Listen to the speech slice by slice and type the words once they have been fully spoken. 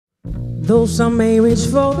Though some may reach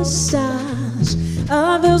for the stars,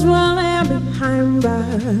 others will land behind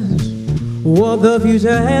bars. What the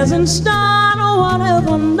future has in store, no one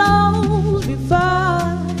ever knows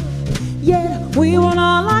before. Yet we will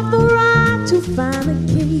all like the right to find the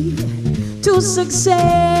key to success,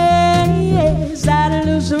 that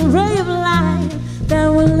elusive ray of light that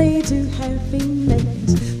will lead to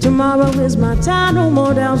happiness. Tomorrow is my time, no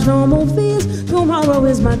more doubts, no more fears. Tomorrow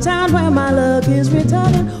is my time where my luck is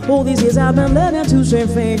returning. All these years I've been learning to stray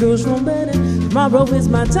fingers from burning. Tomorrow is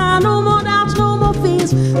my time, no more doubts, no more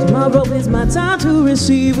fears. Tomorrow is my time to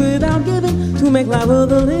receive without giving, to make life worth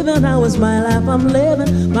the living. Now is my life I'm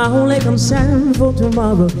living. My only concern for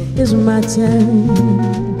tomorrow is my time.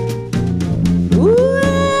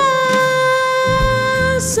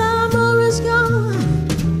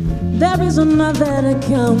 There is another to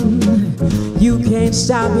come. You can't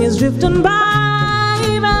stop his drifting by,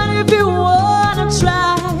 even if you wanna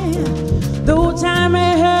try. Though time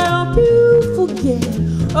may help you forget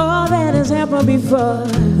all that has happened before.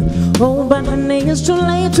 Oh, but honey, it's too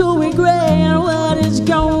late to regret what is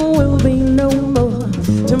gone will be no more.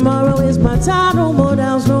 Tomorrow is my time, no more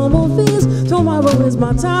doubts, no more fears. Tomorrow is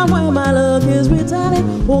my time when my luck is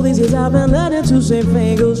returning. All these years I've been learning to save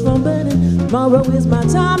fingers from burning. Tomorrow is my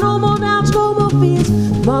time, no more doubts, no more fears.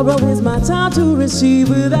 Tomorrow is my time to receive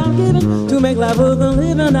without giving, to make life worth the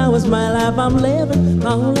living. Now is my life I'm living.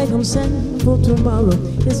 My only concern for tomorrow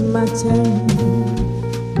is my time.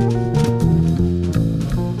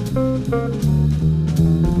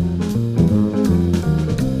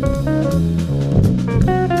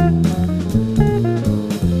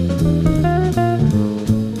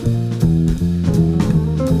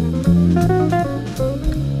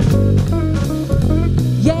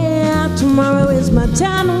 Tomorrow is my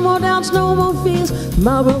time, no more doubts, no more fears.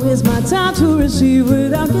 Tomorrow is my time to receive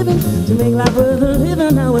without giving, to make life worth the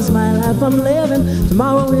living. Now is my life I'm living.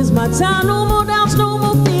 Tomorrow is my time, no more doubts, no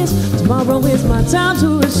more fears. Tomorrow is my time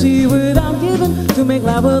to receive without giving, to make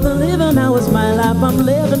life worth the living. Now is my life I'm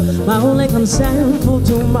living. My only concern for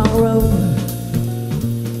tomorrow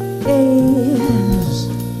is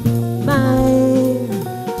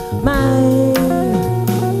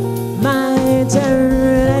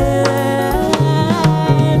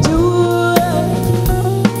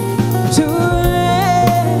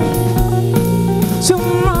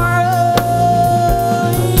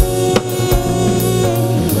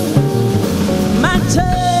my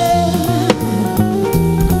turn.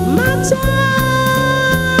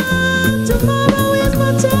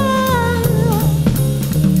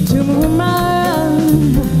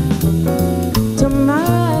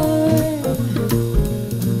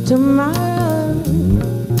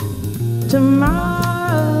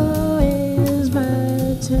 Tomorrow is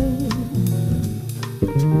my turn.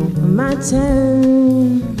 My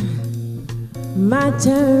turn. My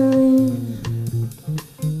turn.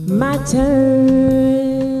 My turn.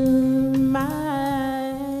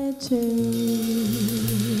 My turn.